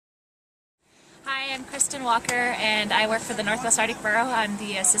I'm Kristen Walker, and I work for the Northwest Arctic Borough. I'm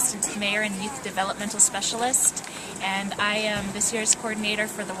the Assistant Mayor and Youth Developmental Specialist, and I am this year's coordinator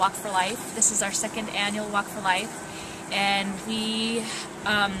for the Walk for Life. This is our second annual Walk for Life, and we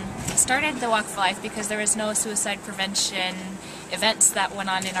started the Walk for Life because there was no suicide prevention events that went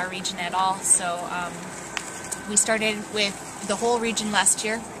on in our region at all. So we started with the whole region last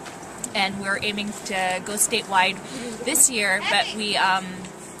year, and we're aiming to go statewide this year, but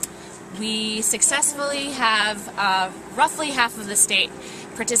we successfully have roughly half of the state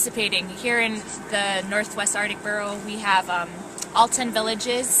participating. Here in the Northwest Arctic Borough, we have all 10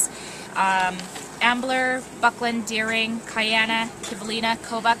 villages: Ambler, Buckland, Deering, Kayana, Kivalina,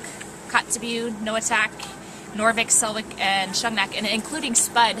 Kobuk, Kotzebue, Noatak, Norvik, Selvik, and Shungnak, and including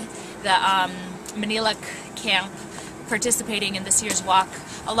Spud, the Manila camp, participating in this year's walk,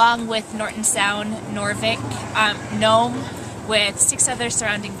 along with Norton Sound, Norvik, Nome, with 6 other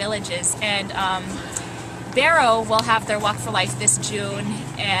surrounding villages. And Barrow will have their Walk for Life this June,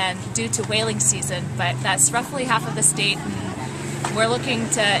 and due to whaling season, but that's roughly half of the state, and we're looking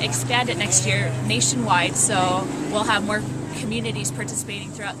to expand it next year nationwide, so we'll have more communities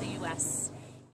participating throughout the U.S.